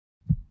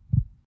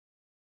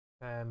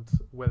And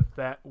with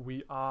that,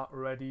 we are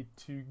ready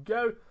to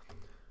go.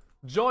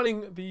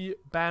 Joining the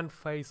band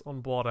phase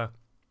on border.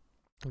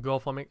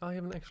 Go4R6S. I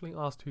haven't actually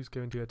asked who's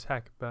going to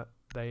attack, but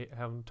they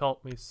haven't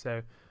told me,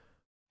 so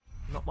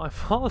not my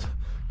fault.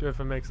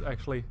 Go4R6S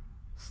actually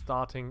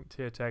starting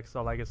to attack,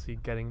 so Legacy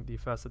getting the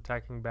first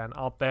attacking ban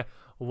out there.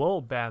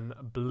 Will ban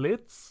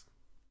Blitz.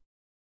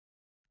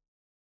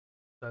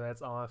 So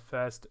that's our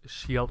first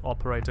shield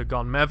operator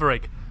gone.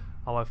 Maverick,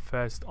 our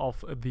first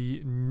of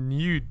the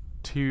new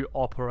two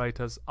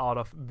operators out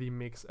of the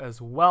mix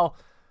as well.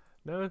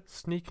 No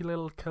sneaky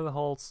little kill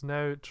holes,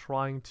 no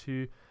trying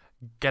to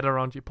get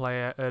around your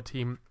player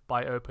team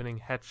by opening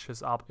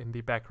hatches up in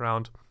the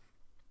background.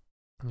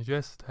 You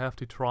just have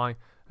to try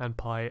and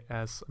play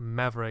as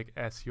Maverick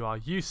as you are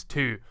used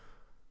to.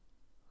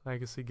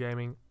 Legacy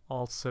Gaming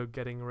also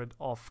getting rid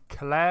of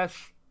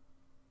Clash.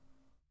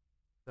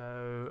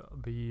 So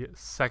the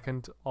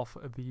second of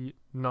the,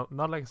 no,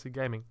 not Legacy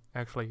Gaming,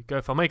 actually,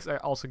 Go4R6S are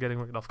also getting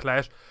rid of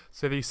Clash.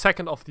 So the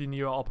second of the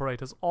newer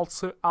operators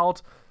also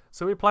out.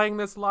 So we're playing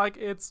this like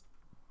it's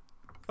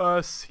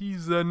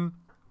season,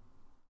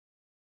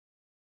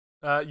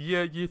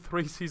 year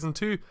 3, season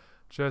 2,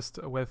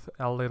 just with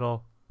a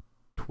little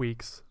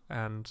tweaks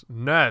and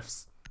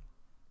nerfs.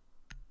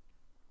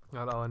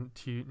 And our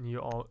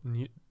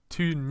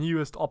two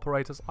newest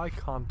operators, I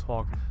can't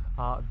talk,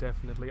 are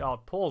definitely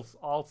out. Pulse,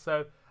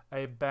 also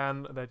a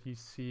ban that you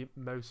see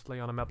mostly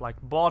on a map like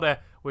Border,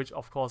 which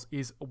of course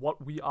is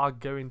what we are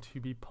going to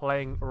be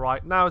playing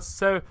right now.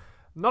 So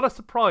not a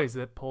surprise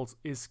that Pulse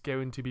is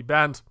going to be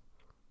banned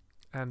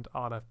and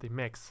out of the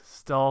mix.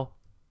 Still,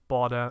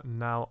 Border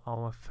now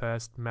our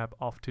first map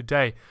of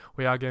today.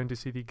 We are going to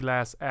see the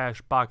Glass,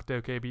 Ash, Bug,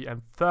 DokeAB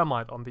and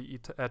Thermite on the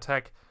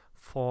attack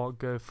for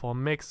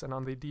Go4R6S, and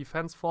on the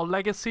defense for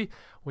Legacy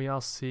we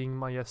are seeing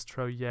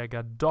Maestro,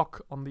 Jäger,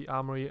 Doc on the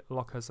Armory,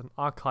 Lockers and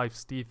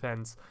Archives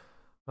defense.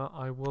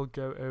 I will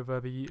go over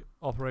the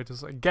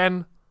operators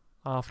again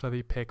after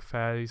the pick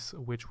phase,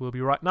 which will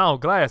be right now.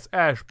 Glass,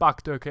 Ash,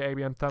 Bug,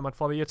 DokeAB and Thermite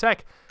for the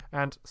attack,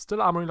 and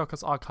still Armory,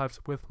 Lockers, Archives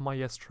with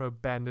Maestro,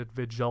 Bandit,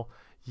 Vigil,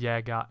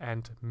 Jäger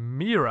and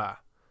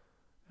Mira.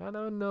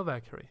 And no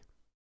Valkyrie.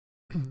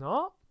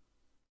 No,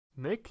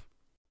 Nick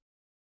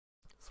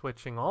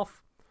switching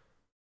off.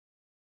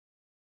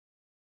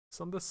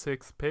 It's on the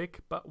 6th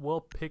pick, but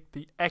we'll pick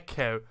the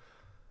Echo.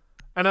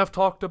 And I've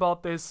talked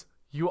about this.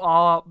 You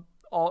are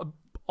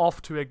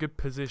off to a good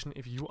position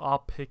if you are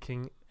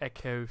picking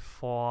Echo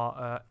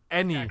for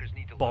any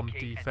bomb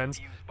defense,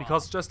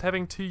 because just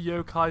having 2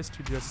 yokais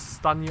to just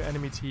stun your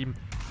enemy team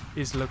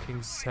is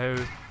looking so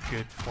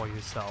good for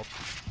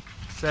yourself.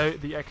 So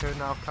the Echo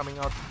now coming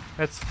out.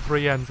 That's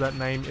 3 and that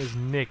name is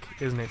Nick,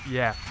 isn't it?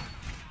 Yeah.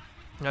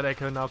 That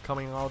Echo now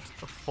coming out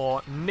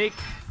for Nick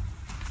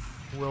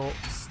will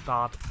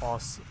start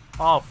us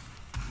off.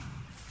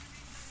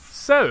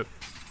 So,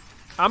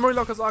 Armory,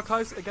 Lockers,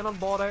 Archives again on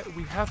Border.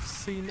 We have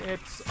seen it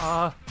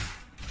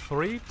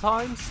 3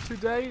 times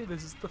today.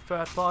 This is the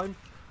 3rd time.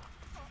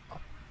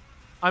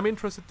 I'm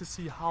interested to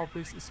see how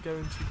this is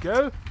going to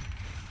go.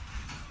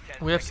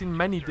 We have seen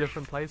many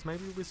different plays.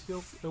 Maybe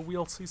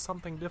we'll see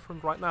something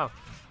different right now.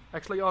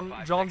 Actually, on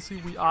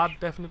Johnsy, we are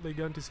definitely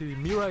going to see the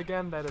Mira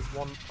again. That is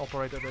one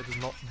operator that is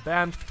not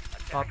banned,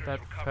 but that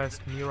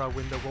first Mira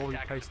window will be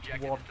placed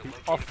toward the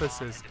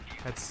offices.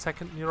 That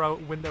second Mira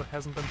window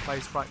hasn't been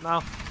placed right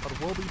now, but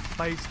will be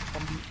placed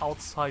on the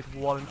outside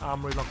wall in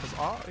Armory Lockers.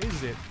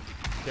 Is it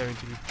going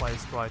to be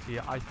placed right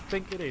here? I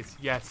think it is,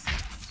 yes.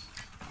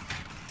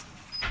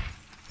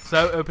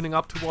 So, opening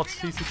up towards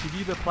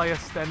CCTV, the player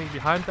standing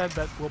behind that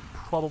will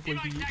probably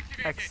be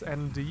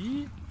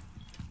XND.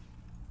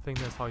 I think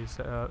that's how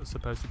you're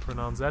supposed to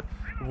pronounce that.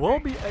 Will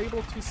be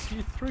able to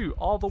see through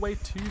all the way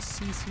to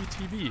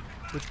CCTV,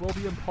 which will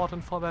be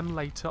important for them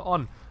later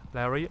on.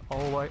 Larry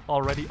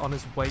already on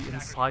his way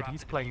inside.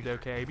 He's playing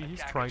DokeAB.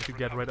 He's trying to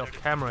get rid of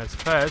cameras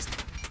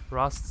first.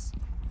 Rusts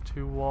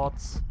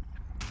towards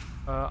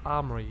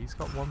Armory. He's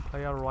got one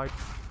player right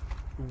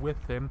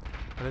with him.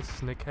 That is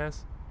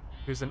Snickers,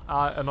 who's in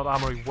not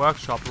Armory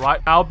Workshop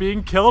right now,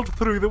 being killed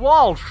through the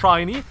wall.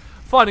 Shiny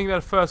finding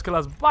that first kill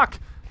as Buck,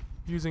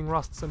 using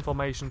Rust's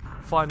information,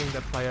 finding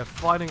that player,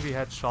 finding the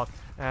headshot,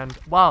 and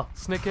well,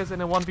 Snickers in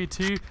a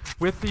 1v2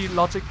 with the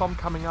logic bomb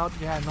coming out.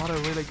 Yeah, not a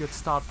really good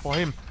start for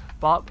him.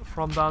 But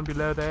from down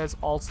below there's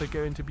also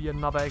going to be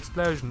another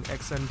explosion.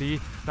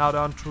 XND now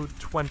down to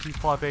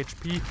 25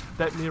 HP.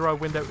 That Mira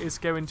window is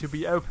going to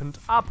be opened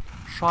up.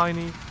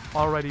 Shiny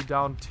already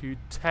down to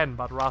 10,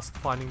 but Rust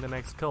finding the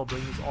next kill,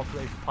 bringing us all to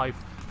a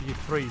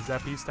 5v3.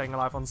 Zappy staying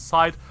alive on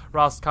side.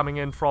 Rust coming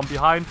in from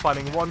behind,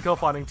 finding 1 kill,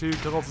 finding 2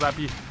 kills.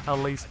 Zappy at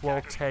least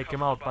will take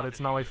him out, but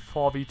it's now a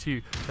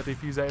 4v2. The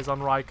diffuser is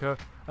on Riker.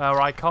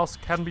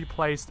 Rykos can be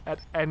placed at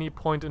any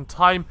point in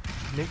time.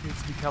 Nick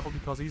needs to be careful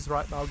because he's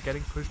right now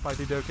getting pushed by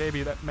the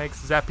DokeAB. That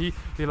makes Zappy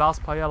the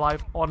last player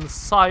alive on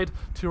side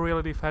to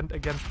really defend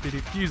against the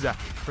diffuser.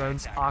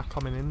 Drones are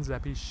coming in.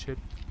 Zappy should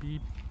be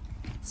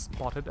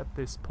spotted at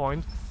this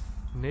point.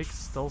 Nick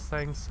still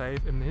staying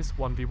safe in his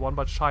 1v1,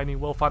 but Shiny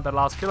will find the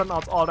last kill, and now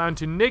it's all down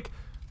to Nick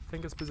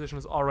think his position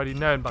is already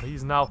known, but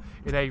he's now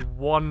in a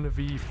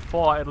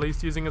 1v4, at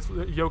least using his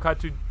yokai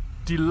to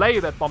delay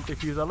that bomb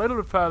diffuser a little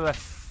bit further.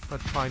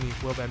 But Shiny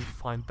will then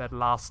find that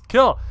last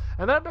kill.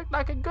 And that looked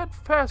like a good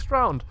first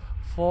round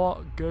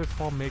for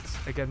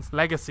Go4Mix against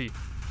Legacy.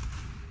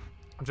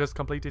 Just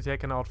completely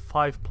taken out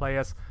 5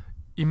 players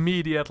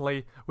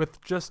immediately with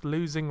just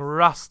losing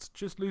Rust.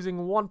 Just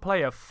losing 1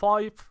 player.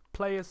 5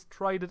 players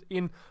traded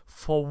in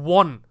for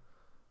 1.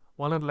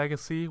 One at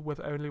Legacy with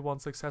only 1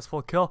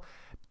 successful kill.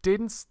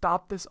 Didn't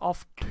start this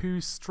off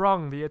too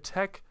strong. The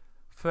attack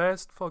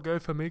first for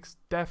Go4Mix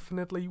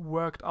definitely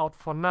worked out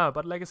for now,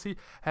 but Legacy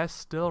has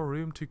still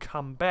room to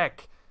come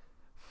back.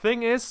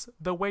 Thing is,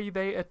 the way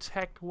they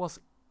attacked was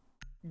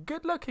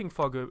good looking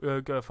for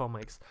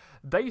Go4Mix.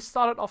 They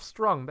started off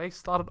strong. They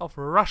started off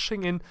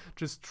rushing in,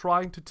 just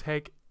trying to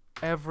take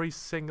every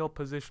single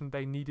position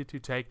they needed to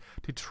take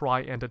to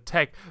try and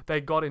attack.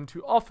 They got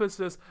into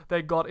offices,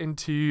 they got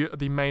into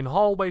the main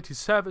hallway to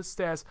service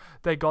stairs,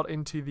 they got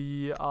into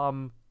the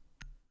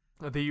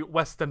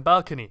western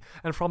balcony,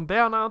 and from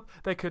there on out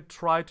they could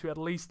try to at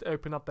least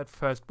open up that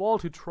first wall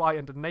to try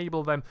and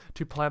enable them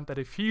to plant the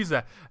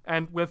diffuser.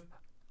 And with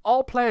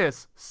all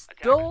players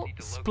still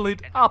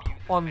split up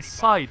on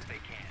site,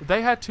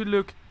 they had to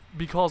look,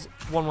 because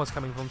one was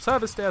coming from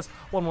service stairs,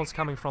 one was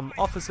coming from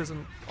offices,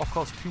 and of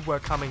course 2 were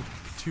coming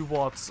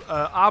towards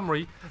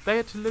armory. They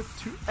had to look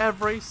to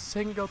every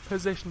single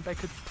position they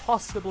could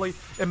possibly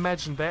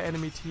imagine their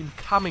enemy team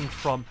coming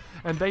from,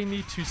 and they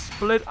need to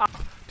split up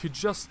to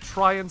just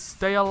try and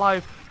stay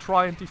alive,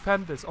 try and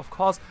defend this. Of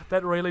course,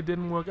 that really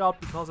didn't work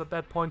out, because at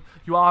that point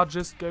you are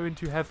just going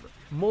to have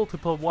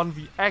multiple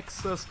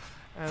 1vx's,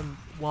 and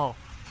well,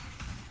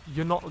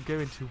 you're not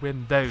going to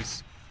win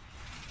those.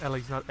 At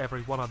least not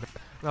every one of them.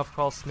 And of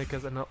course,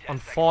 Snickers an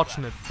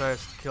unfortunate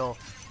first kill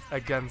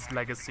against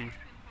Legacy.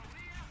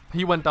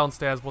 He went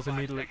downstairs, was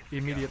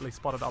immediately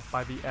spotted up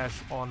by the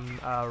Ash on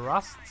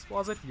Rust,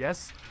 was it?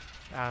 Yes.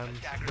 And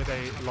with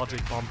a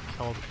logic bomb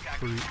killed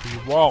through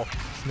the wall.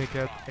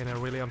 Snickers in a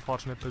really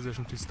unfortunate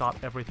position to start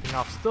everything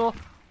off. Still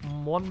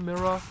 1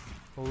 mirror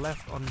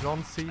left on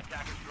Johnsy.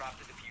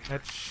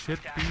 That should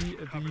be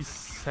the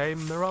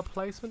same mirror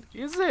placement.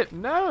 Is it?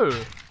 No!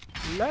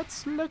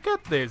 Let's look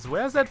at this.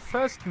 Where's that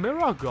first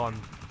mirror gone?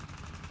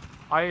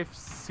 I've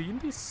seen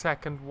the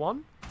second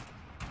one.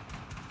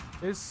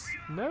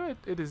 No,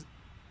 it is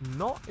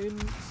not in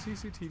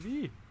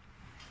CCTV.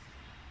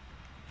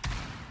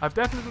 I've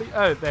definitely...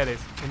 Oh, there it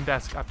is. In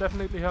desk. I've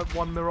definitely heard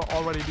 1 mirror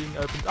already being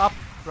opened up.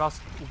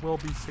 Rust will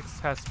be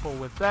successful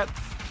with that.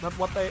 But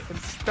what they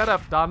instead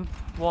have done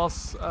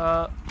was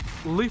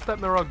leave that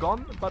mirror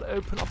gone, but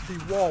open up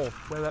the wall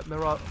where that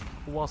mirror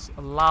was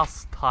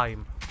last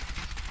time.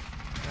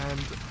 And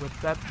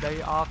with that,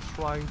 they are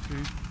trying to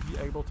be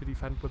able to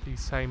defend with the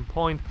same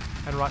point.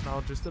 And right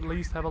now, just at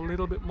least have a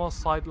little bit more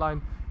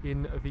sideline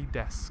in the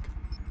desk.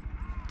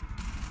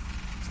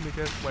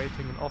 Snickers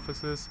waiting in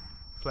offices.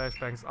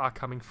 Flashbangs are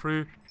coming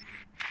through.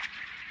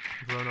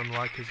 Drone on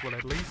Rikers will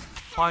at least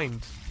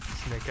find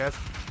Snickers.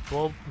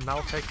 Will now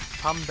take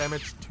some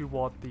damage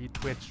toward the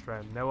Twitch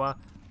drone. Noah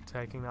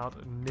taking out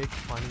Nick,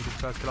 finding the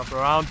first kill of the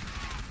round.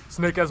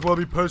 Snickers will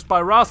be pushed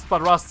by Rust,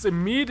 but Rust's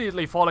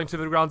immediately falling to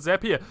the ground.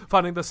 Zapier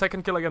finding the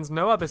second kill against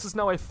Noah. This is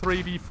now a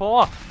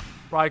 3v4.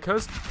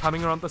 Rikers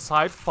coming around the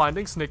side,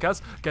 finding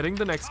Snickers, getting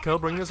the next kill,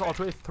 bringing us all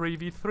to a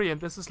 3v3, and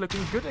this is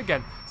looking good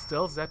again.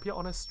 Still, Zapier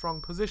on a strong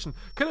position.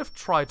 Could have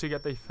tried to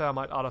get the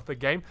thermite out of the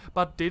game,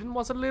 but didn't,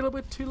 was a little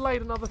bit too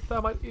late. Another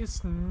thermite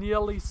is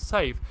nearly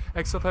safe.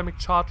 Exothermic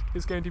charge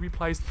is going to be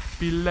placed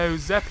below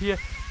Zapier.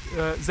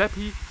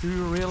 Zappy,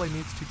 who really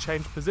needs to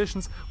change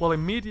positions, will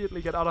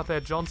immediately get out of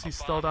there. Johnsy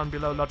still down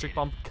below, Logic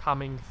Bomb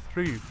coming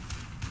through.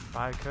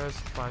 Rikers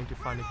trying to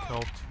find a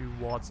kill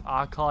towards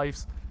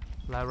Archives.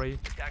 Larry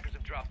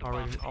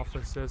already in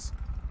offices,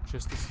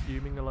 just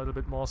assuming a little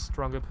bit more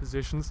stronger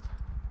positions.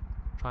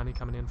 Shiny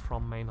coming in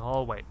from main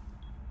hallway.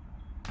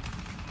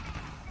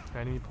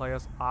 Enemy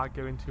players are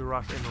going to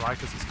rush in.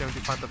 Rikers is going to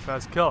find the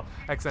first kill.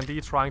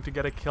 XND trying to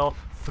get a kill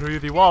through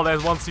the wall.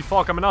 There's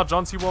 1C4 coming out.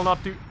 Johnsy will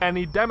not do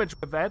any damage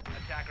with that.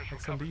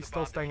 XND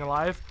still staying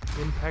alive.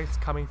 Impacts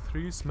coming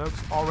through. Smokes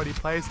already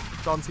placed.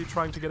 Johnsy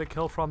trying to get a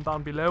kill from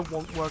down below.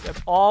 Won't work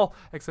at all.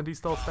 XND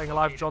still staying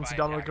alive. Johnsy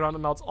down on the ground,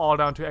 and now it's all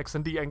down to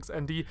XND.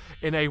 XND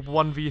in a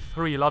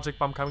 1v3. Logic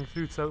Bomb coming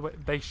through, so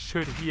they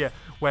should hear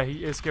where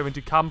he is going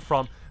to come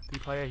from. The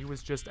player he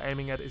was just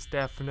aiming at is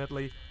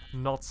definitely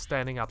not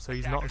standing up, so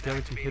he's not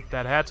going to hit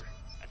that head.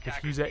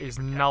 Diffuser is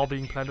now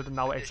being planted, and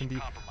now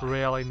XND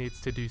really needs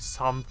to do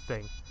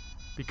something,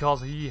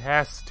 because he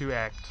has to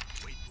act.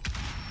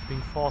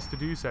 Being forced to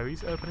do so.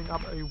 He's opening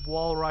up a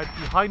wall right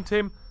behind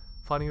him,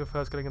 finding the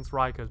first kill against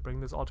Rikers,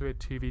 bringing this all to a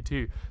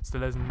 2v2.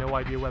 Still has no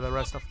idea where the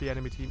rest of the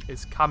enemy team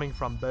is coming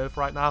from. Both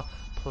right now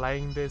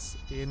playing this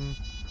in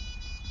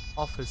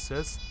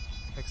offices.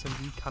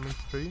 XND coming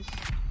through.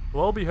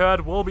 Will be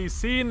heard, will be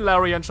seen.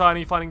 Larry and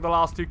Shiny finding the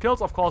last 2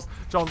 kills. Of course,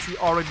 Johnsy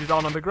already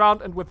down on the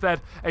ground. And with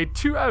that, a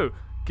 2-0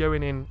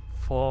 going in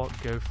for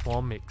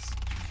Go4Mix.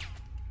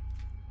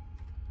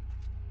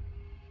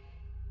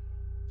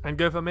 And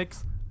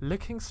Go4Mix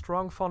looking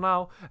strong for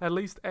now, at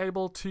least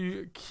able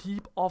to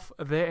keep off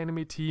their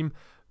enemy team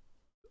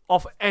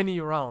of any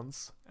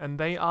rounds. And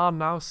they are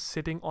now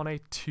sitting on a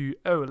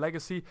 2-0.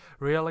 Legacy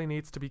really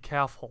needs to be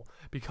careful,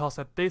 because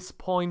at this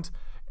point,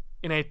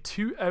 in a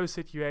 2-0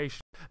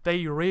 situation,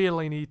 they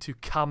really need to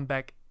come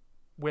back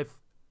with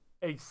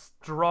a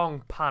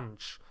strong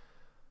punch.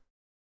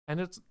 And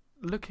it's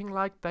looking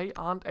like they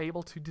aren't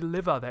able to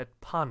deliver that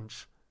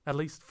punch, at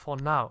least for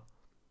now.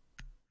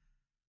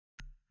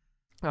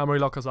 Armory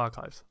Lockers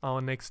Archives,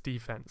 our next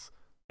defense.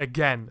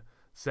 Again,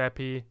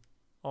 Zappi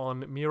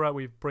on Mira,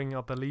 we bring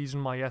up the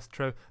Legion,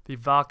 Maestro, the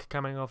Vark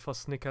coming off for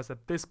Snickers.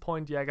 At this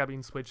point, Jäger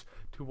being switched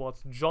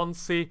towards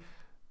Johnsy,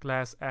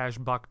 Glass, Ash,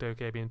 Bugdo,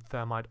 Gaby, and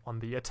Thermite on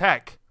the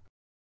attack.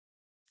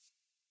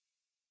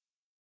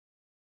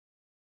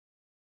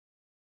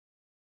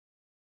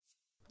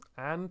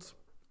 And,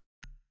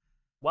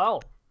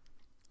 well,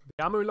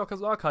 the Armory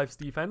Lockers Archives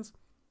defense,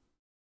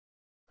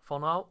 for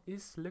now,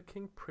 is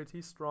looking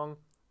pretty strong.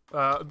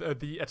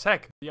 The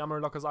attack, the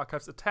Armory Lockers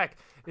Archives attack,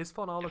 is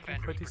for now looking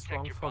pretty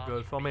strong for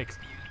Go4 Mix.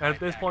 And at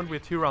this point, we're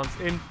 2 rounds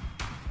in.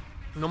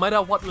 No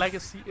matter what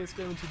Legacy is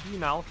going to do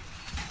now,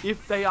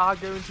 if they are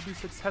going to be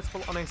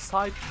successful on a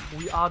side,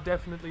 we are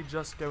definitely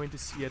just going to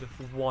see it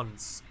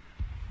once.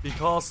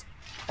 Because,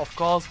 of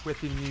course, with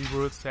the new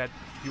rule set,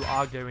 you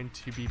are going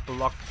to be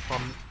blocked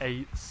from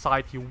a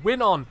side you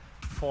win on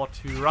for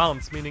 2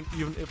 rounds, meaning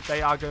even if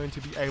they are going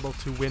to be able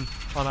to win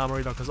on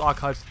Armory Lockers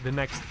Archives, the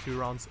next 2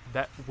 rounds,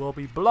 that will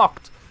be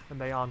blocked, and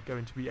they aren't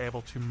going to be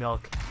able to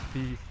milk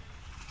the,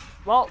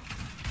 well,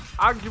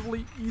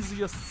 arguably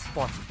easiest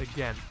spot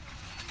again.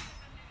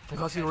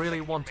 Because you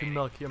really want to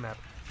milk your map.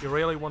 You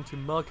really want to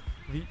milk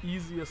the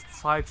easiest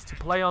sides to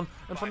play on,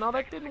 and for now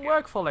that didn't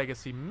work for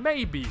Legacy.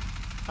 Maybe,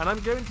 and I'm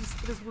going to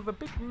say this with a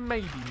big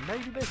maybe, they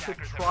should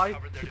try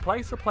to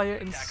place a player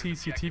in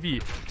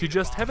CCTV, to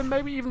just have him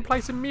maybe even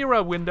place a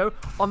mirror window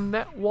on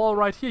that wall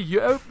right here.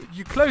 You're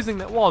closing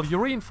that wall,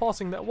 you're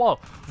reinforcing that wall.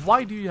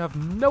 Why do you have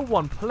no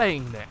one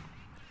playing there?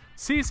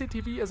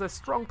 CCTV is a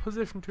strong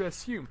position to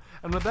assume,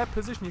 and with that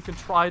position you can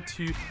try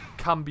to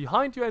come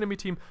behind your enemy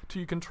team,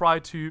 you can try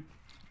to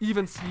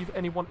even see if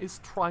anyone is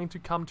trying to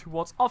come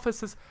towards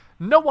offices.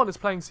 No one is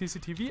playing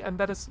CCTV, and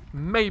that is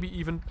maybe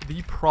even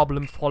the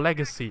problem for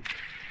Legacy.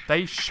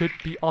 They should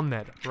be on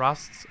that.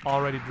 Rust's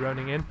already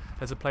droning in.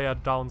 There's a player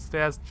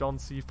downstairs. John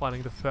C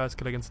finding the first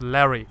kill against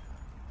Larry.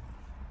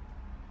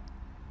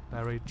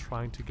 Larry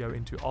trying to go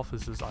into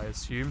offices, I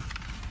assume.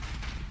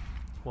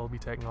 Will be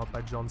taken out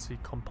by John C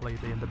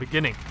completely in the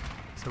beginning.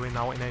 So we're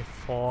now in a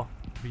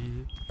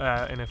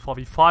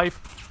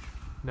 4v5.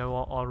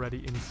 Noah already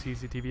in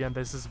CCTV, and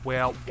this is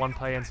where one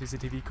player in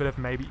CCTV could have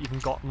maybe even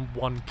gotten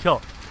 1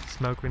 kill.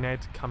 Smoke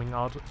grenade coming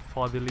out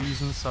for the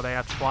Legion, so they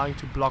are trying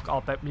to block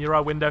out that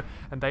mirror window,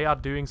 and they are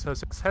doing so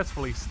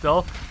successfully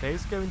still. There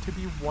is going to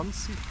be 1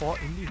 C4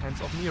 in the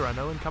hands of Mira.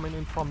 No one coming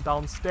in from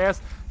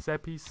downstairs.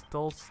 Zappi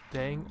still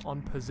staying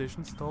on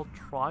position, still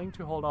trying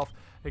to hold off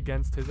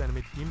against his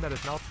enemy team that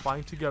is now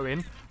trying to go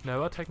in.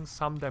 Noah taking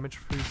some damage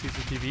through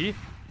CCTV.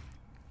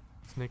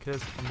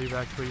 Snickers on the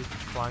Valkyrie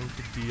trying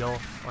to deal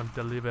and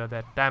deliver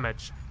that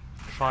damage.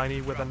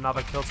 Shiny with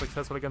another kill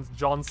successful against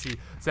John C.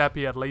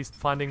 Zappi at least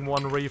finding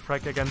 1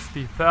 refrag against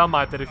the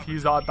Thermite. The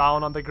diffuser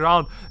down on the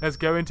ground. There's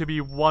going to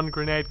be 1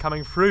 grenade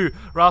coming through.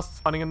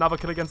 Rust finding another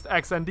kill against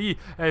XND.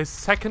 A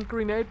second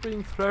grenade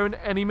being thrown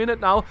any minute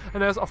now.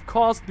 And there's of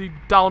course the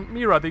downed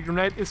Mira. The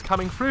grenade is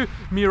coming through.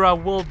 Mira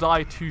will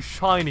die to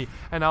Shiny.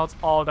 And now it's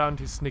all down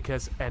to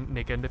Snickers and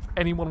Nick. And if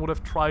anyone would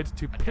have tried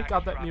to pick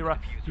up that Mira,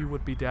 he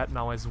would be dead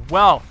now as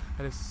well.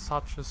 That is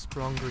such a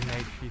strong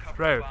grenade he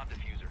threw.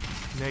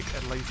 Nick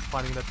at least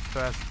finding that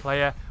first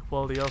player,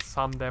 will deal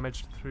some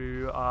damage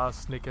through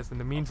Snickers in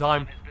the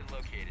meantime.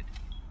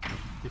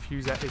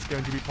 Diffuser is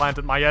going to be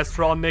planted.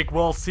 Maestro on Nick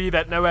will see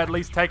that. Noah at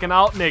least taken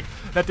out Nick.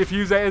 That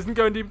diffuser isn't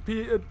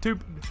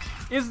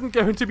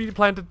going to be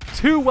planted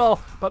too well,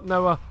 but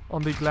Noah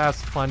on the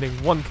glass finding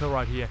 1 kill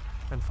right here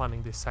and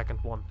finding the second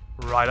one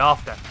right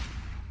after.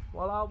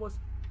 Well, I was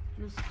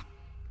just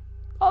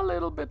a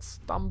little bit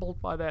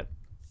stumbled by that.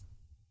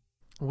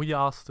 We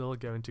are still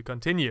going to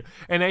continue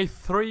in a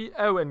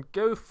 3-0 and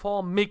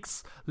Go4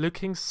 Mix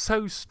looking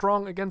so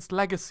strong against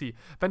Legacy.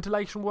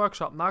 Ventilation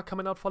Workshop now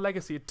coming out for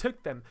Legacy. It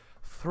took them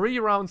 3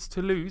 rounds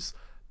to lose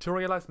to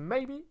realize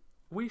maybe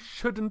we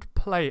shouldn't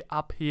play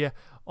up here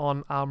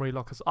on Armory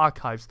Lockers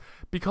Archives,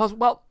 because,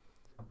 well,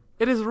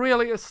 it is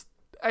really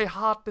a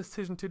hard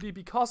decision to do,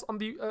 because on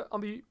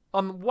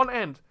one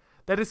end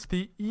that is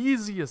the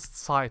easiest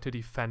side to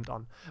defend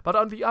on. But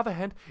on the other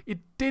hand, it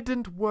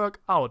didn't work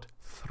out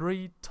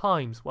 3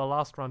 times. Well,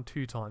 last round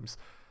 2 times.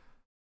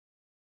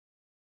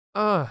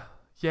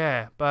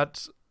 Yeah,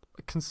 but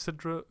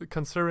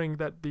considering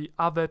that the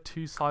other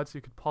 2 sides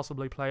you could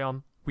possibly play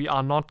on, we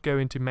are not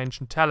going to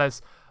mention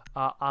Tellus,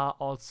 are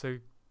also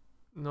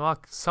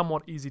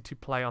somewhat easy to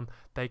play on,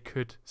 they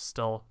could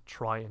still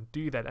try and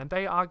do that. And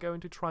they are going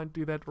to try and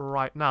do that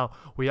right now.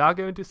 We are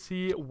going to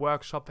see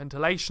workshop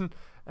ventilation.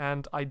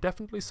 And I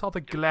definitely saw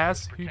the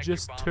glass who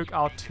just took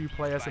out 2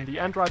 players in the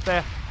end right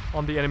there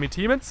on the enemy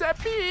team. And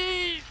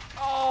Zeppi!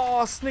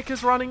 Oh, Snick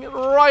is running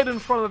right in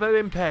front of that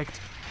impact.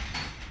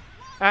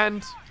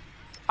 And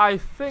I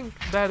think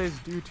that is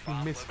due to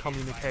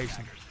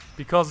miscommunication.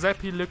 Because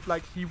Zeppi looked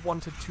like he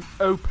wanted to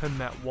open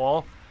that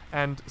wall.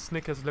 And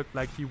Snickers looked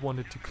like he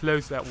wanted to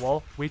close that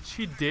wall, which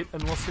he did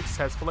and was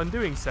successful in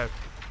doing so.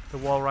 The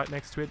wall right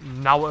next to it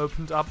now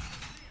opened up.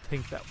 I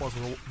think that was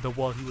the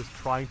wall he was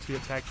trying to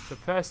attack the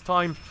first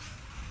time.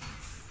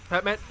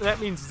 That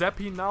means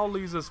Zeppi now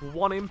loses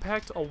 1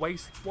 impact or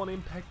wastes 1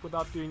 impact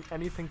without doing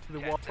anything to the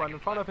wall right in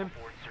front of him.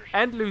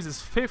 And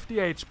loses 50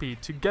 HP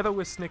together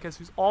with Snickers,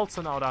 who's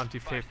also now down to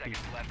 50.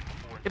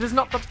 It is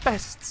not the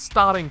best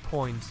starting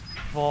point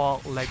for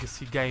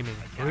Legacy Gaming,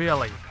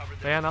 really.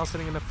 They are now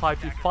sitting in a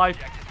 5v5.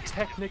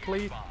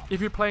 Technically,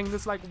 if you're playing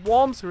this like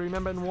Worms, you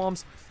remember in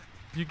Worms,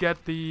 you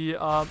get the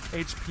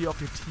HP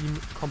of your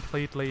team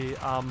completely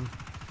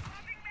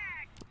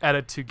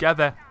added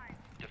together.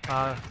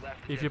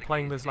 If you're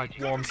playing this like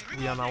Worms,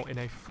 we are now in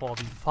a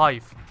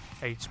 4v5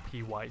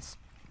 HP-wise.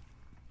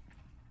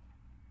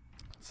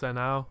 So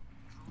now,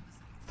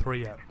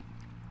 3-0.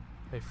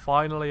 They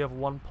finally have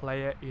 1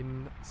 player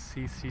in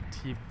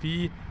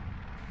CCTV.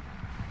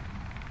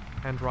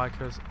 And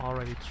Riker's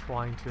already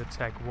trying to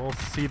attack. We'll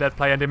see that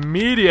play and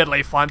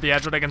immediately find the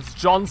headshot against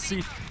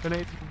Johnsy. And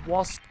it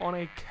was on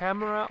a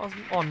camera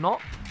or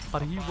not,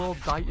 but he will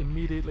die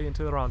immediately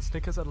into the round.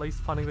 Snickers at least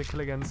finding the kill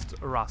against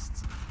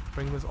Rust.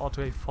 Bring this all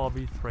to a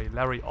 4v3.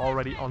 Larry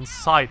already on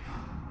site.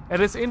 It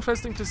is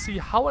interesting to see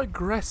how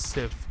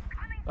aggressive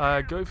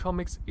Go4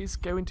 Mix is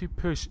going to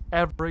push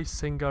every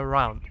single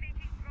round.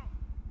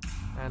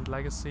 And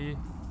Legacy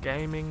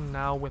Gaming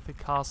now with the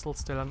castle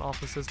still in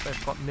offices.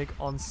 They've got Nick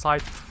on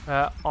site.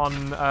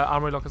 On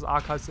Armory Lockers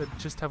Archives, they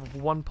just have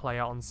 1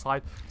 player on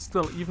site.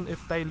 Still, even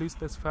if they lose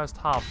this first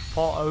half,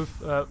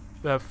 4-1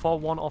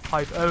 or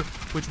 5-0,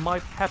 which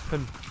might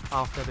happen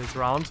after this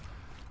round,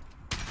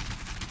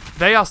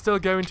 they are still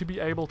going to be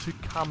able to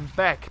come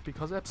back,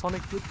 because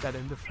Epsonic did that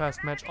in the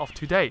first match of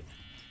today.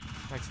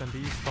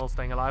 XND still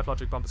staying alive.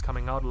 Logic Bomb is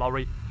coming out.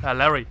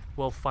 Larry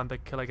will find the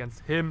kill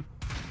against him.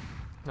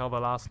 Now the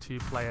last 2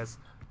 players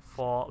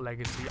for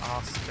Legacy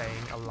are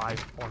staying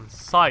alive on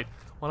site.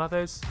 One of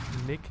those,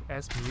 Nick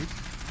as mute,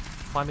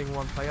 finding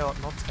 1 player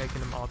but not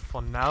taking him out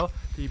for now.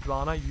 The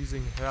Iblana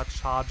using her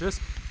charges.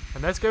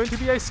 And there's going to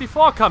be a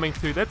C4 coming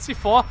through. That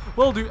C4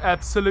 will do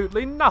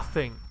absolutely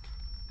nothing.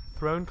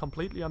 Thrown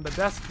completely on the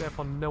desk,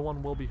 therefore no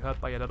one will be hurt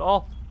by it at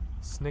all.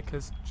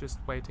 Snickers just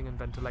waiting in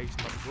ventilation,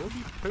 but will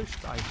be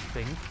pushed, I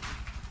think,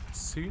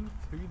 soon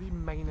through the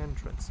main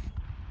entrance.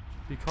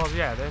 Because,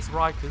 yeah, there's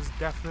Rikers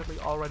definitely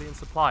already in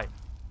supply.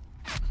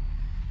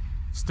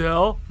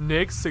 Still,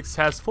 Nick,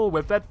 successful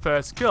with that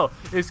first kill,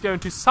 is going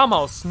to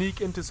somehow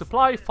sneak into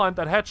supply, find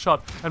that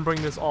headshot, and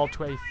bring this all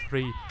to a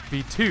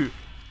 3v2.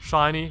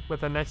 Shiny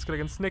with the next kill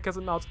against Snickers,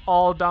 and now it's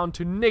all down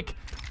to Nick.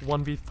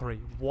 1v3.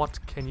 What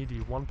can you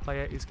do? 1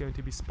 player is going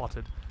to be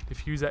spotted.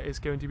 Diffuser is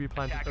going to be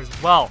planted as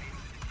well.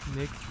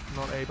 Nick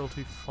not able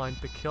to find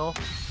the kill.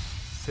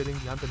 Sitting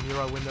behind the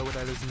mirror window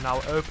that is now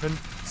open.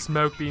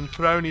 Smoke being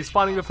thrown. He's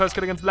finding the first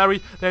kill against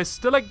Larry. There's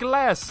still a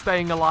glass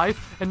staying alive,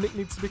 and Nick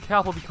needs to be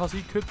careful because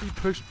he could be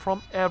pushed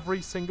from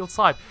every single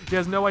side. He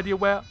has no idea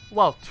where,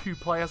 well, 2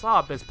 players are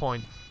at this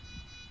point.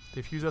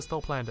 Diffuser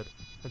still planted.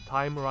 The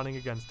time running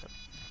against him.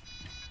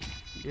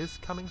 He is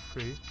coming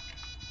through,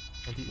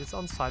 and he is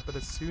on site, but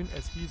as soon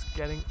as he's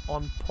getting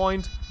on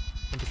point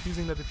and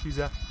defusing the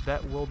diffuser,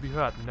 that will be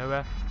hurt.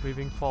 Noah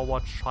moving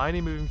forward, Shiny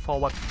moving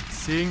forward,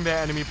 seeing their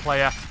enemy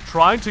player,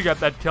 trying to get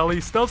that kill.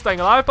 He's still staying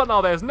alive, but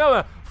now there's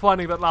Noah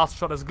finding that last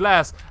shot as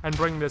glass and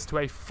bringing this to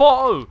a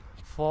 4-0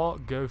 for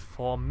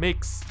Go4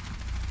 Mix.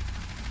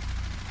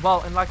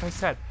 Well, and like I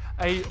said,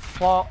 a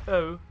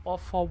 4-0 or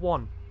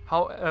 4-1,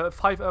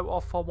 5-0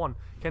 or 4-1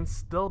 can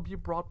still be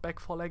brought back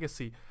for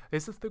Legacy.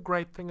 This is the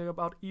great thing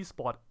about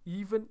eSport.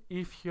 Even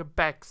if you're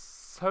back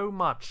so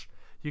much,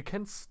 you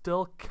can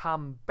still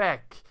come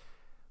back.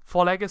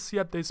 For Legacy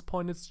at this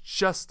point, it's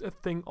just a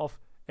thing of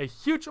a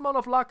huge amount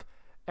of luck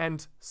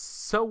and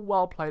so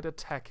well played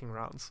attacking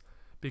rounds.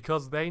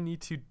 Because they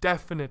need to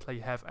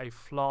definitely have a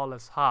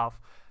flawless half.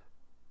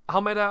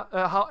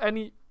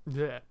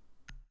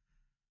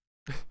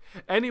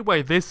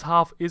 Anyway, this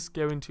half is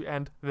going to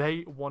end.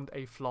 They want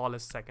a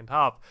flawless second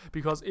half.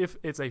 Because if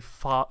it's a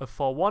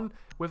 4-1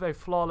 with a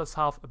flawless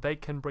half, they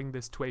can bring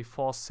this to a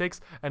 4-6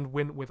 and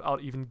win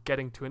without even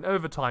getting to an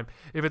overtime.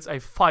 If it's a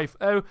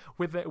 5-0,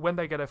 when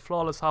they get a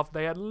flawless half,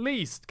 they at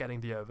least getting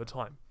the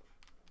overtime.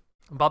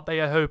 But they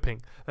are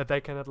hoping that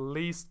they can at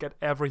least get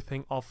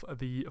everything off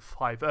the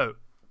 5-0.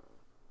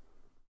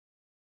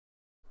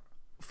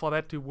 For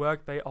that to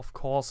work, they of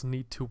course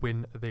need to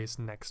win this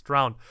next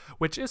round,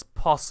 which is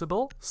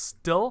possible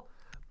still,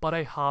 but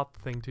a hard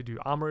thing to do.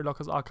 Armory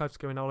Lockers Archives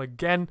going out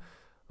again.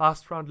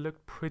 Last round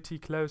looked pretty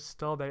close.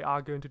 Still, they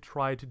are going to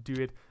try to do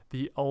it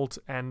the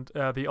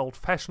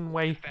old-fashioned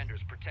way.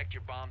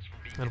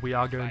 And we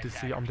are going to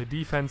see on the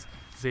defense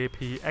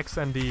ZP,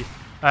 XND,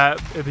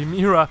 the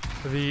Mira,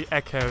 the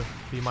Echo,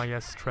 the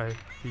Maestro,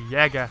 the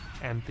Jäger,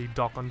 and the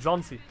Doc on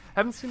Johnsy.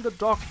 Haven't seen the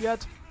Doc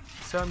yet,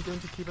 so I'm going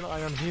to keep an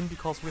eye on him,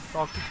 because with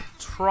Doc we could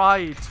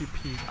try to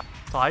peek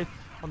outside.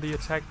 On the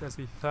attack there's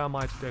the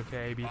Thermite,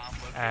 Dokabi,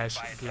 Ash,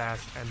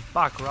 Glass, and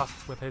Bug.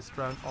 Rust with his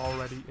drone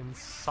already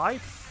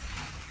inside.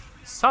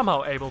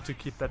 Somehow able to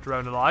keep that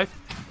drone alive,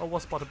 or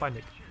was spotted by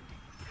Nick.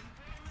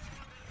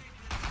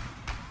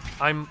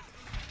 I'm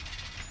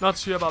not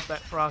sure about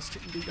that, Rust.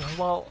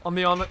 Well, on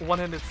the one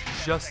hand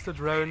it's just a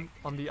drone,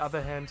 on the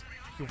other hand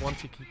you want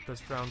to keep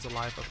those drones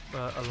alive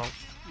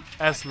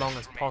as long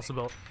as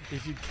possible.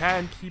 If you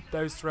can keep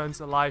those drones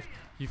alive,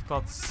 you've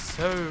got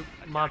so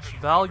much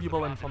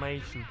valuable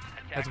information.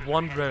 As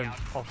one drone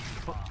of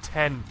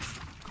 10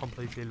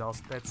 completely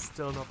lost, that's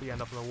still not the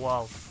end of the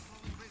world.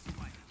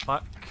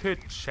 But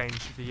could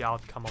change the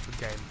outcome of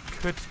the game.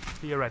 Could,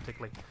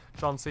 theoretically.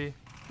 Johnsy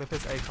with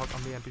his ACOG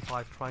on the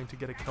MP5 trying to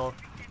get a kill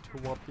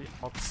toward the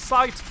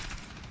outside.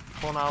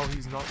 For now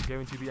he's not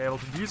going to be able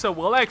to do so.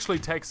 Will actually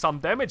take some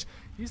damage.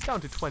 He's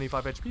down to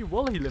 25 HP.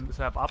 Will heal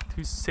himself up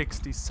to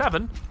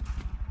 67?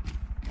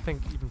 I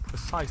think even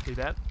precisely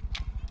that.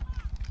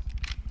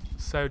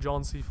 So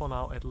Johnsy for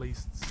now at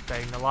least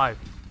staying alive.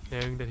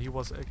 Knowing that he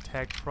was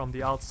attacked from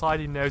the outside,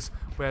 he knows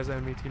where his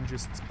enemy team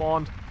just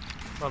spawned.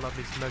 Well, at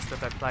least most of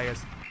their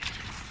players.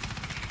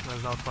 And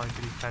is now trying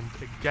to defend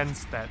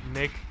against that.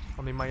 Nick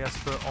on the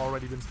Maestro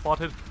already been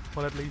spotted.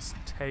 Will at least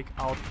take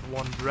out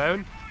one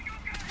drone.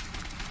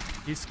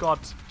 He's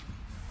got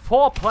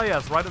 4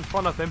 players right in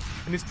front of him,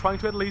 and he's trying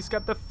to at least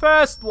get the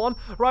first one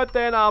right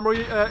there in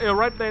Armory,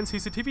 right there in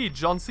CCTV.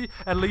 Johnsy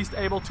at least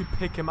able to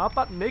pick him up,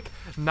 but Nick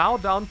now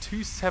down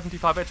to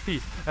 75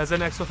 HP as an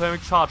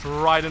exothermic charge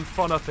right in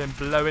front of him,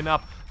 blowing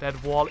up.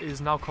 That wall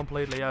is now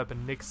completely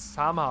open. Nick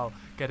somehow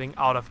getting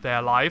out of there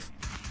alive,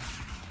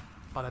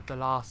 but at the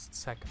last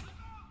second.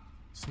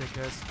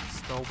 Snickers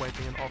still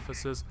waiting in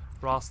offices.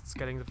 Rust's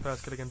getting the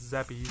first kill against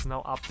Zappy. He's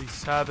now up the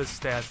service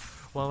stairs.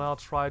 Will now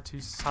try to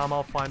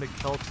somehow find a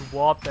kill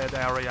toward that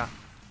area.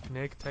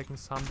 Nick taking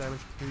some damage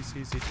to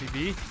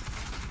CCTV.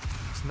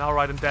 He's now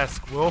right in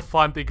desk. Will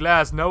find the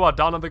glass. Noah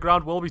down on the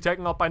ground. Will be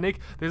taken out by Nick.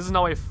 This is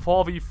now a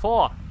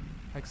 4v4.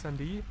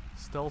 XND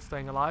still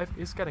staying alive.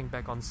 Is getting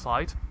back on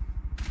site.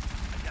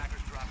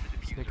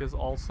 Snickers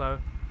also.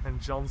 And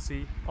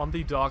Johnsy on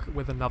the dock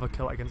with another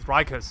kill against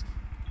Rikers.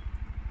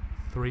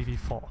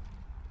 3v4.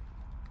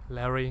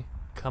 Larry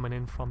coming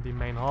in from the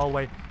main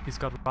hallway. He's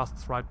got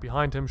Rusts right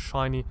behind him.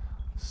 Shiny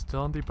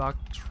still on the bug,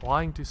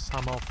 trying to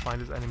somehow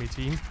find his enemy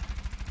team.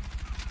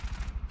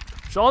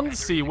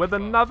 Johnsy with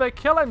another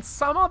kill, and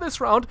somehow this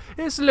round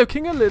is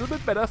looking a little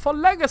bit better for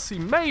Legacy.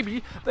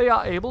 Maybe they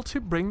are able to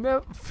bring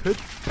their foot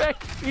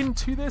back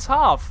into this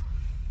half.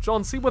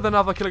 Johnsy with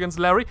another kill against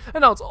Larry,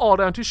 and now it's all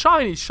down to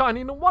Shiny.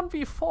 Shiny in a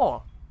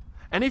 1v4.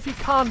 And if he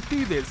can't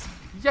do this,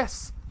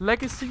 yes,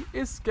 Legacy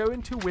is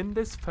going to win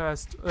this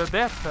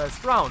their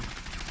first round.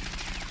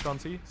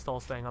 Johnsy still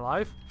staying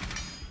alive.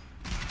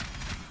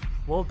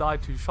 Will die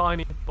to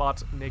Shiny,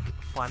 but Nick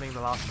finding the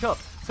last kill.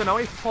 So now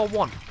a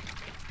 4-1.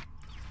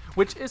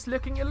 Which is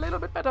looking a little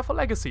bit better for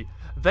Legacy.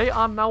 They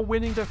are now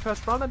winning their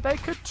first round, and they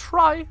could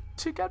try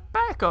to get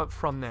back up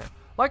from there.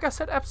 Like I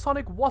said,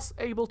 Epsonic was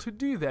able to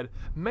do that.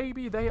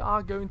 Maybe they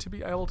are going to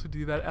be able to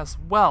do that as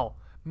well.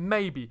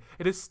 Maybe.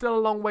 It is still a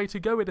long way to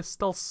go. It is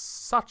still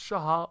such a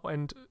hard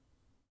and,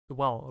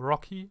 well,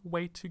 rocky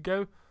way to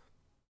go.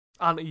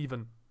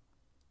 Uneven.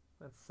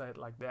 Let's say it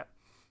like that.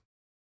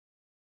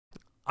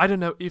 I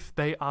don't know if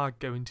they are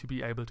going to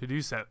be able to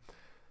do so.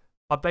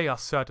 But they are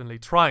certainly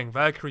trying.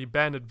 Valkyrie,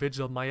 Bandit,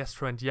 Vigil,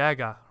 Maestro, and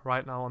Jäger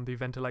right now on the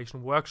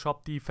Ventilation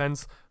Workshop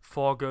defense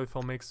for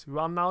Go4 Mix, who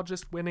are now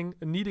just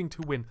needing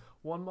to win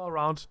one more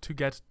round to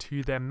get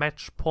to their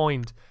match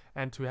point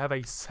and to have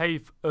a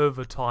safe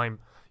overtime,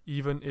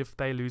 even if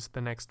they lose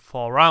the next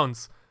 4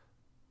 rounds.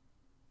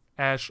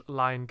 Ash,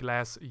 Lion,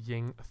 Glass,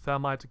 Ying,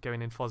 Thermite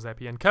going in for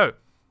Zappy and Co.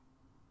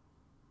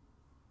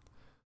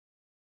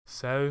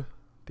 So,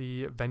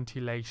 the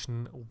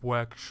Ventilation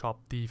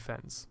Workshop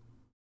defense.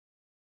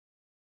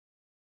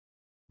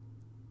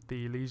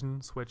 The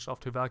Legion switch off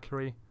to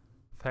Valkyrie.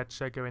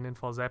 Thatcher going in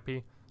for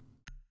Zappy.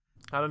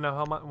 I don't know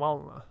how much,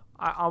 well,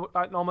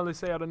 I normally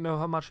say I don't know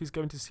how much he's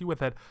going to see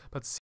with it,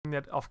 but seeing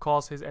that, of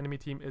course, his enemy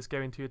team is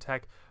going to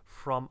attack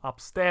from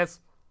upstairs,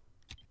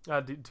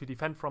 to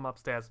defend from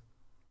upstairs,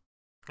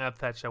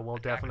 Thatcher will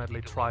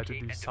definitely try to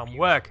do some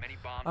work.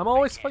 I'm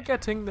always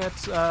forgetting that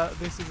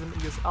this is an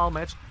ESL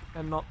match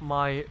and not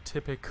my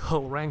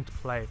typical ranked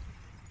play,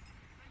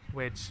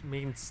 which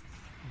means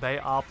they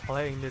are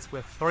playing this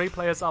with 3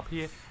 players up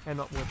here and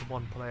not with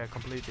 1 player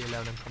completely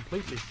alone and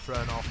completely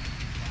thrown off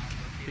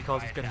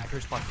because he's getting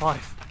pushed by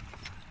 5.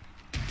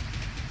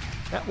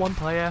 That 1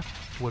 player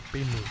would be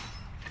me,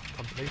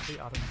 completely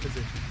out of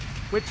position,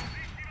 which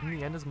in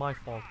the end is my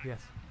fault,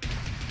 yes.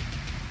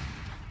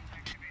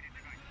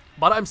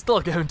 But I'm still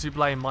going to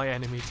blame my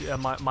enemy,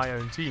 my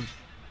own team.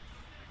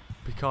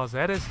 because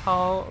that is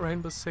how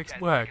Rainbow Six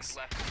works.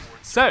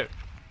 So,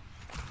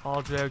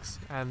 all jokes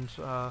and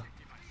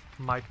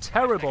my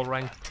terrible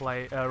ranked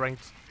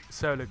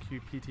solo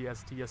queue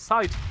PTSD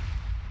aside,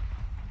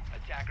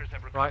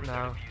 right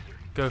now,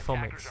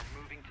 Go4R6S.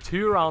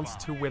 2 rounds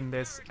to win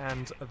this,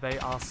 and they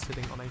are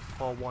sitting on a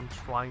 4-1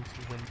 trying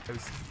to win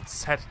those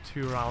set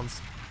 2 rounds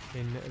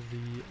in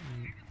the,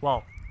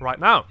 well, right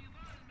now.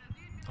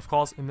 Of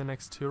course, in the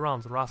next 2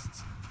 rounds,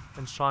 Rust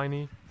and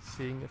Shiny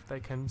seeing if they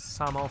can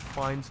somehow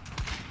find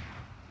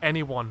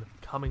anyone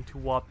coming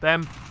toward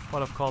them,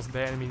 but of course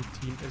their enemy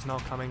team is now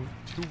coming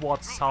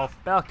towards South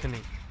Balcony.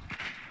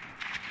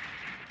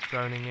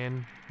 Droning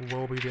in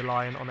will be the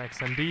Lion on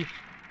XMD.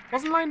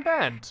 Wasn't Lion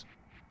banned?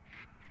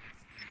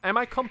 Am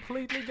I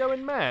completely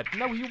going mad?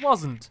 No, he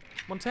wasn't.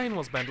 Montaigne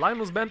was banned. Lion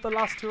was banned the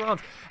last 2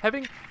 rounds.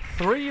 Having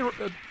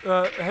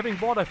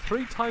border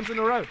 3 times in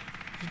a row,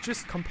 you're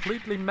just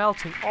completely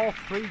melting all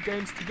 3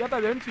 games together,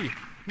 don't you?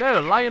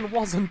 No, Lion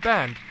wasn't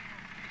banned.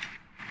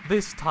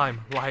 This time,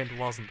 Lion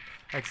wasn't.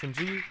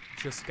 XMG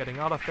just getting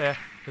out of there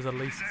is at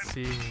least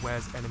seeing where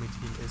his enemy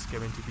team is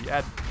going to be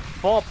at.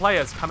 4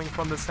 players coming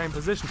from the same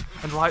position,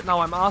 and right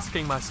now I'm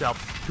asking myself,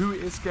 who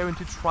is going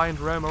to try and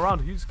roam around?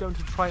 Who's going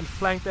to try and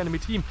flank the enemy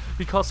team?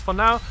 Because for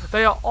now,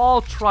 they are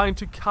all trying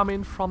to come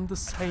in from the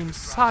same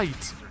side.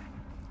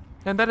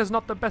 And that is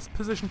not the best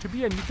position to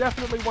be in. You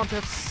definitely want to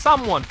have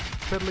someone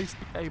to at least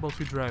be able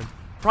to drone.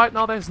 Right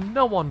now there's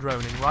no one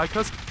droning, right?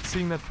 Because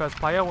seeing that first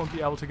player won't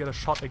be able to get a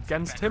shot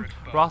against him.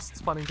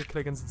 Rust's finding the kill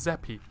against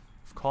Zeppy.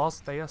 Of course,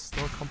 they are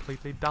still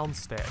completely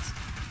downstairs.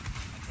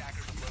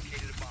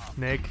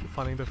 Nick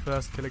finding the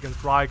first kill against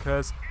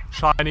Rikers.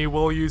 Shiny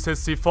will use his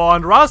C4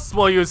 and Rust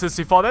will use his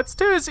C4. That's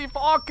 2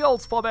 C4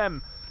 kills for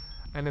them.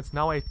 And it's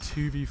now a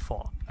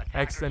 2v4.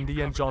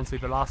 XND and John C,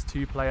 the last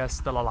 2 players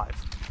still alive.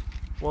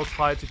 Will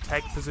try to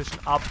take position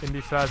up in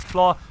the first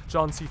floor.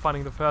 John C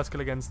finding the first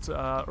kill against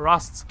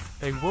Rust.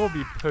 They will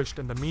be pushed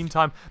in the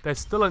meantime. There's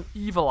still an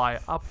Evil Eye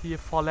up here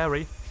for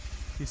Larry.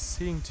 He's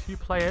seeing 2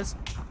 players,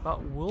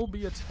 but will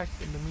be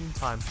attacked in the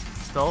meantime.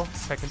 Still,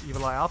 second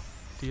Evil Eye up,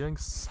 dealing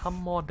some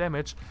more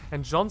damage.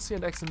 And John C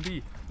and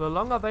XMD, the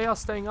longer they are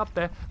staying up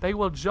there, they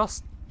will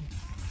just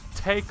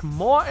take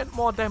more and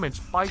more damage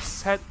by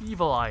said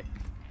Evil Eye.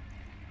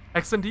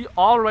 XMD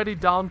already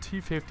down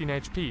to 15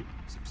 HP.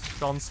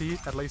 John C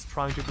at least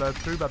trying to blow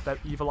through, but that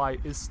Evil Eye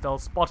is still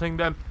spotting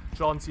them.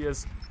 John C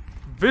is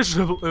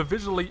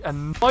visually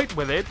annoyed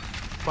with it,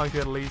 trying to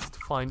at least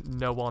find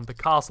Noah on the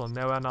castle.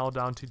 Noah now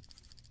down to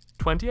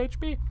 20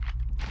 HP.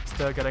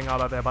 Still getting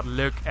out of there, but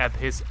look at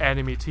his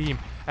enemy team.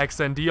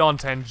 XND on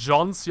 10,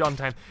 John C on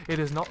 10. It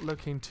is not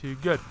looking too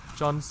good.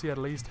 John C at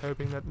least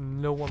hoping that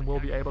no one will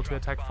be able to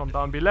attack from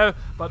down below,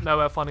 but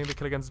Noah finding the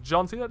kill against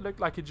John C. That looked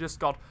like he just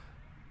got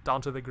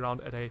down to the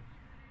ground at a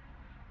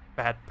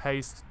bad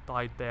pace,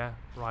 died there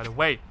right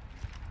away.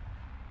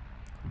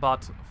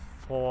 But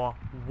for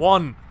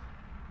 1,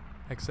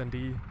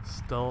 XND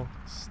still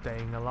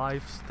staying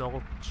alive,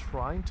 still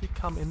trying to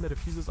come in. The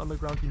diffuser's on the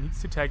ground, he needs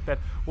to take that.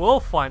 We'll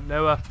find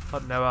Noah,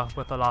 but Noah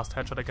with the last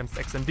headshot against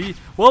XND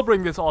will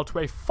bring this all to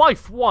a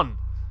 5-1.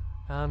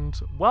 And,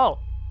 well,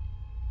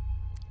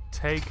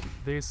 take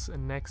this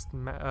next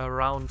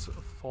round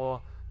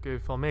for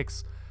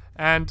Go4R6S.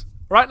 And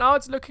right now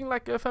it's looking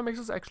like Go4R6S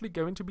is actually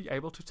going to be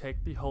able to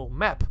take the whole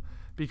map,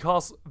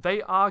 because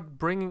they are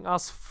bringing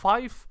us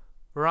 5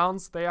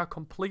 rounds. They are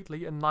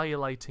completely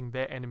annihilating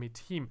their enemy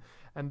team,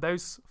 and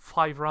those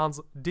 5 rounds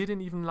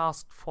didn't even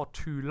last for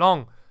too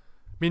long,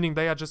 meaning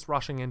they are just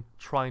rushing in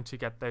trying to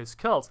get those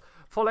kills.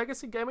 For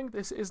Legacy Gaming,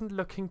 this isn't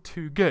looking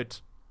too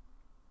good.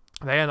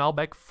 They are now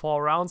back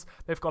 4 rounds.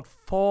 They've got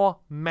 4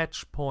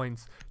 match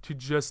points to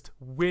just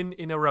win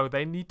in a row.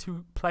 They need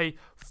to play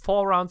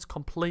 4 rounds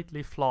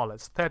completely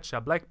flawless. Thatcher,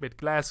 Blackbit,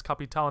 Glass,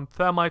 Capitan,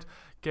 Thermite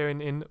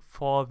going in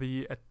for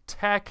the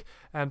attack,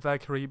 and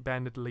Valkyrie,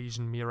 Bandit,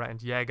 Legion, Mira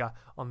and Jäger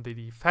on the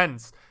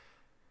defense.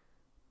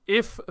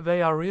 If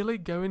they are really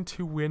going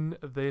to win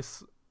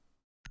this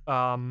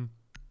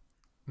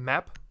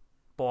map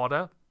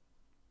border,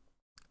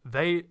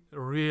 they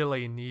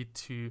really need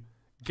to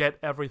get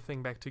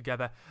everything back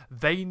together.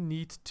 They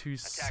need to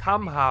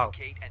somehow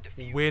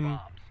win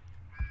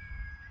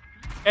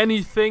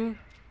anything,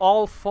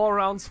 all 4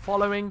 rounds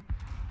following,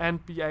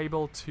 and be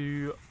able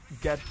to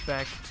get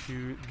back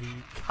to the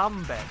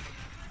comeback.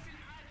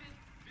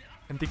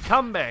 And the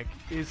comeback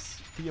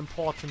is the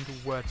important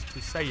word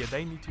to say here.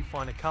 They need to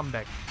find a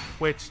comeback,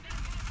 which,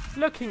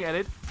 looking at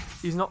it,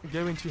 is not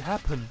going to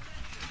happen.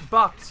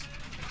 But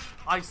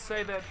I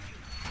say that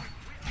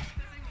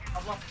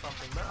I've lost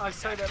something, but I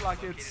say that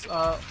like it's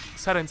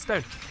set in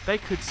stone. They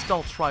could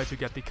still try to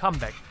get the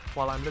comeback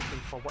while I'm looking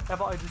for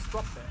whatever I just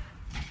dropped there.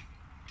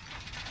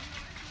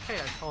 Hey,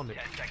 I found it.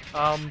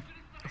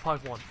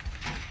 5-1.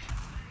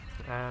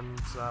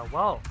 And,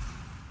 well,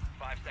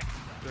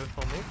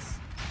 Go4R6S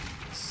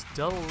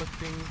still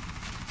looking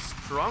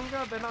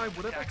stronger than I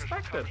would have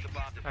expected,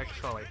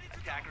 actually.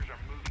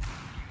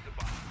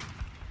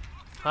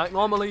 Like,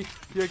 normally,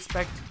 you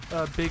expect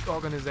big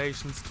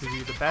organizations to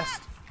be the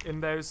best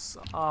in those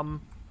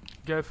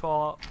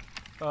Go4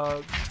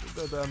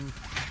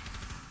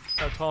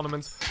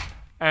 tournaments.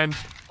 And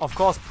of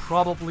course,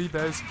 probably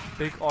those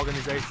big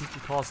organizations,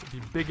 because the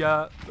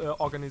bigger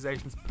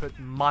organizations put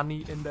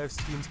money in those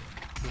teams,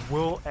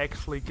 will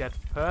actually get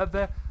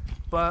further.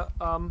 But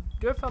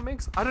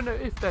Go4R6, I don't know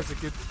if there's a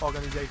good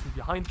organization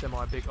behind them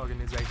or a big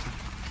organization.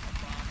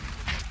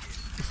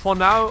 For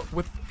now,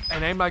 with a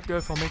name like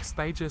Go4R6,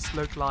 they just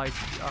look like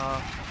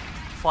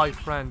 5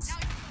 friends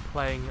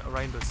playing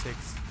Rainbow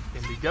Six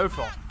in the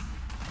Go4.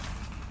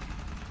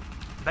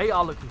 They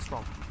are looking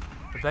strong.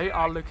 They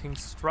are looking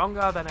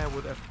stronger than I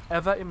would have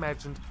ever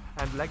imagined,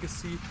 and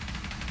Legacy,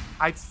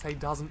 I'd say,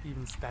 doesn't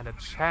even stand a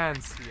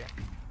chance here.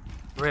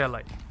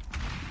 Really.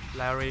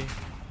 Larry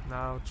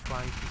now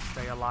trying to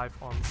stay alive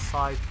on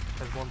side.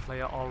 There's one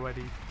player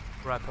already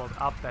grappled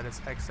up, that is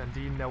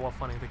XND. Noah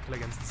finding the kill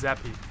against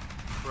Zappy.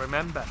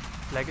 Remember,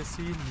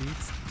 Legacy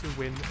needs to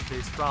win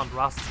this round.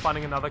 Rust's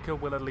finding another kill,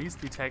 will at least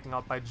be taken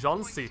out by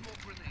Johnsy.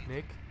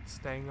 Nick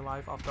staying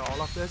alive after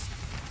all of this,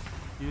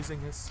 using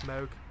his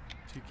smoke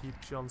to keep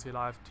Johnsy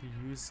alive,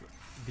 to use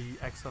the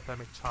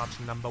exothermic charge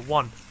number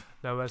 1.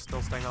 Noah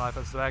still staying alive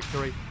as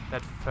Victory.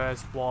 That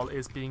first wall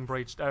is being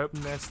breached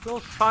open. There's still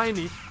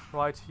Shiny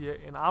right here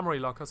in Armory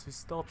Lockers. He's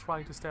still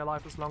trying to stay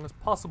alive as long as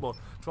possible.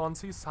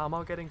 Johnsy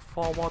somehow getting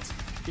forwards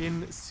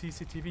in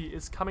CCTV,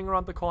 is coming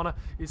around the corner,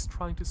 is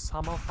trying to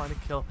somehow find a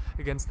kill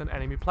against an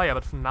enemy player,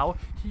 but for now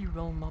he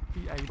will not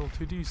be able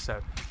to do so.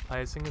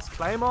 Placing his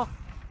Claymore,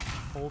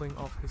 holding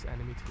off his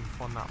enemy team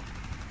for now.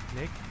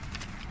 Nick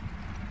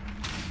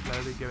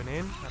slowly going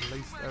in, at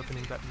least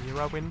opening that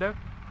mirror window.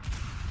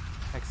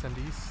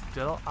 XND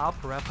still up,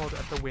 Rapport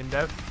at the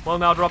window. Will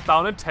now drop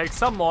down and take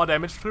some more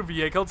damage through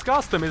vehicles.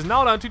 Custom is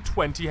now down to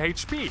 20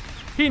 HP.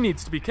 He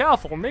needs to be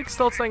careful. Nick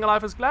still staying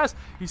alive as Glass.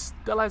 He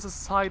still has a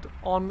sight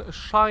on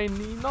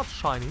Shiny. Not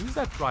Shiny, who's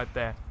that right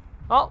there?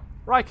 Oh,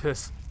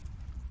 Rikus.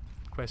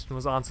 Question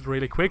was answered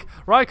really quick.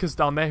 Rikus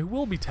down there, who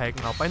will be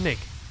taken out by Nick.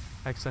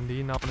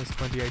 XND now on his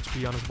 20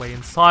 HP on his way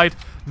inside.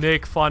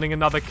 Nick finding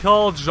another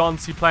kill.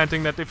 Johnsy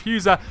planting that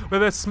diffuser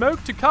with a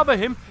smoke to cover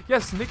him.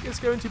 Yes, Nick is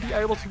going to be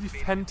able to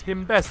defend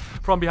him best.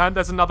 From behind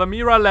there's another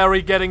Mira.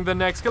 Larry getting the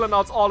next kill, and now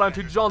it's all down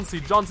to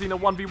Johnsy. Johnsy in a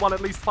 1v1 at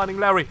least finding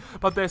Larry,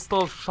 but there's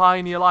still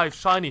Shiny alive.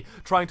 Shiny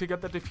trying to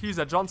get the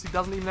diffuser. Johnsy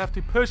doesn't even have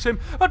to push him,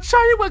 but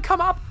Shiny will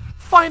come up,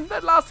 find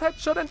that last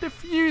headshot and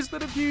defuse the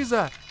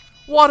diffuser.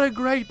 What a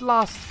great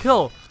last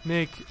kill.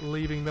 Nick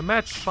leaving the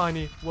match.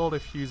 Shiny will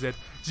defuse it.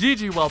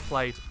 GG, well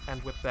played.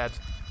 And with that,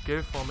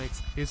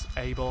 Go4R6 is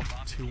able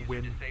to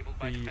win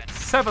the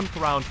 7th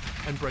round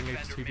and bring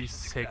it to the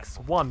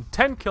 6-1.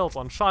 10 kills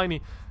on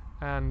Shiny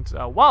and,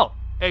 well,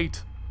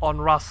 8 on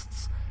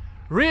Rusts.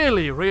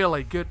 Really,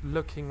 really good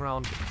looking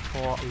round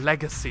for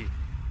Legacy.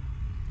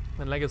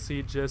 And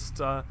Legacy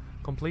just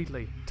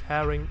completely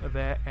tearing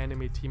their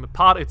enemy team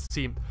apart, it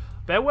seemed.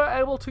 They were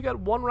able to get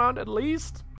 1 round at least,